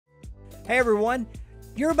Hey everyone,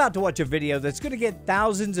 you're about to watch a video that's going to get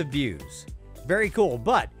thousands of views. Very cool,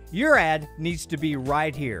 but your ad needs to be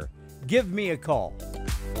right here. Give me a call.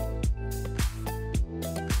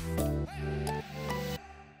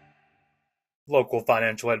 Local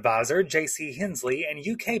financial advisor J.C. Hensley and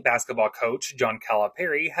UK basketball coach John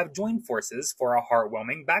Calipari have joined forces for a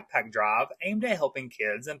heartwarming backpack drive aimed at helping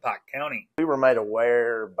kids in Pike County. We were made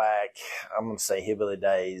aware back, I'm going to say hillbilly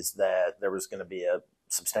days, that there was going to be a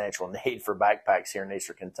substantial need for backpacks here in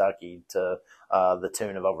Eastern Kentucky to the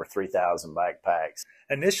tune of over 3,000 backpacks.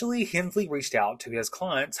 Initially, Hensley reached out to his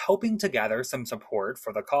clients hoping to gather some support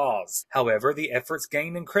for the cause. However, the efforts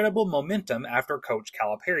gained incredible momentum after Coach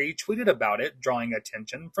Calipari tweeted about it, drawing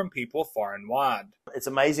attention from people far and wide. It's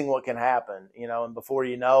amazing what can happen, and before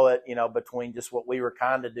you know it, between just what we were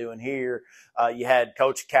kind of doing here, you had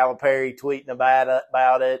Coach Calipari tweeting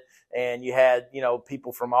about it, and you had,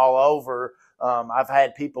 people from all over. I've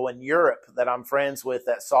had people in Europe that I'm friends with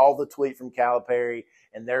that saw the tweet from Calipari,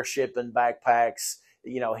 and they're shipping backpacks,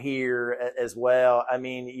 here as well. I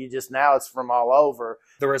mean, now it's from all over.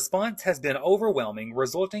 The response has been overwhelming,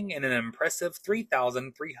 resulting in an impressive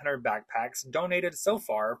 3,300 backpacks donated so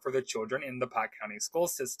far for the children in the Pike County school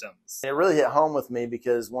systems. It really hit home with me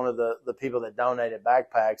because one of the people that donated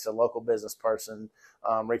backpacks, a local business person,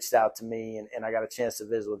 reached out to me, and I got a chance to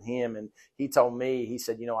visit with him. And he told me, he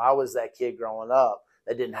said, I was that kid growing up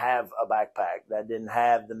that didn't have a backpack, that didn't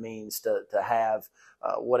have the means to have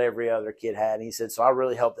what every other kid had. And he said, so I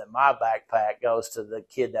really hope that my backpack goes to the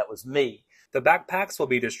kid that was me. The backpacks will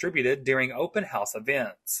be distributed during open house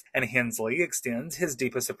events, and Hensley extends his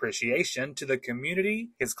deepest appreciation to the community,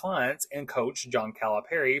 his clients, and Coach John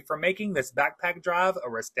Calipari for making this backpack drive a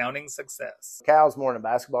resounding success. Cal's more than a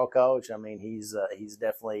basketball coach. I mean, he's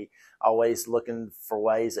definitely always looking for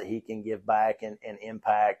ways that he can give back and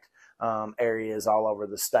impact areas all over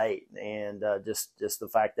the state, and just the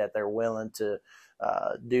fact that they're willing to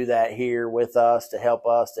do that here with us to help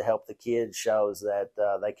the kids shows that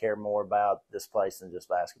they care more about this place than just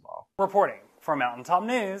basketball. Reporting for Mountaintop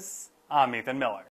News, I'm Ethan Miller.